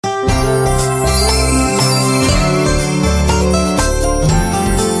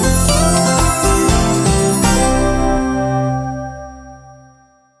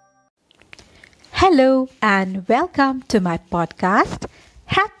and welcome to my podcast,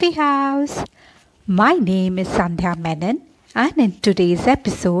 Happy House. My name is Sandhya Menon, and in today's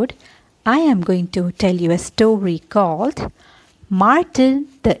episode, I am going to tell you a story called Martin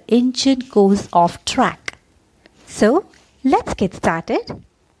the Engine Goes Off Track. So, let's get started.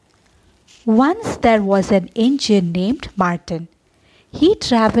 Once there was an engine named Martin. He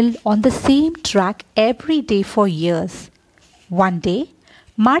traveled on the same track every day for years. One day,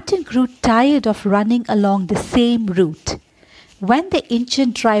 Martin grew tired of running along the same route. When the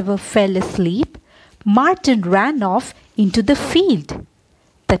engine driver fell asleep, Martin ran off into the field.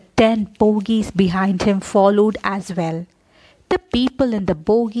 The 10 bogies behind him followed as well. The people in the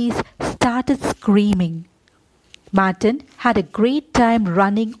bogies started screaming. Martin had a great time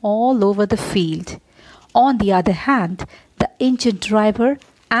running all over the field. On the other hand, the engine driver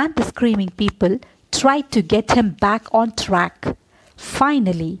and the screaming people tried to get him back on track.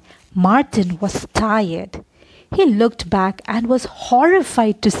 Finally, Martin was tired. He looked back and was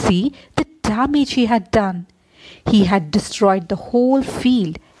horrified to see the damage he had done. He had destroyed the whole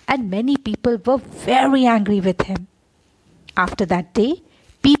field, and many people were very angry with him. After that day,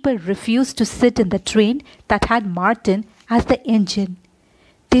 people refused to sit in the train that had Martin as the engine.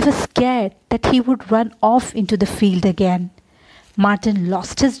 They were scared that he would run off into the field again. Martin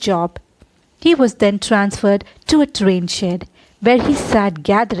lost his job. He was then transferred to a train shed, where he sat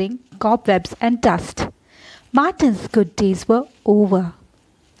gathering cobwebs and dust. Martin's good days were over.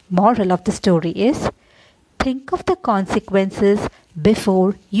 Moral of the story is, think of the consequences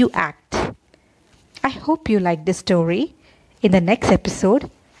before you act. I hope you like this story. In the next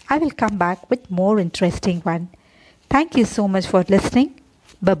episode, I will come back with more interesting one. Thank you so much for listening.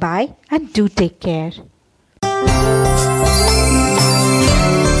 Bye-bye and do take care.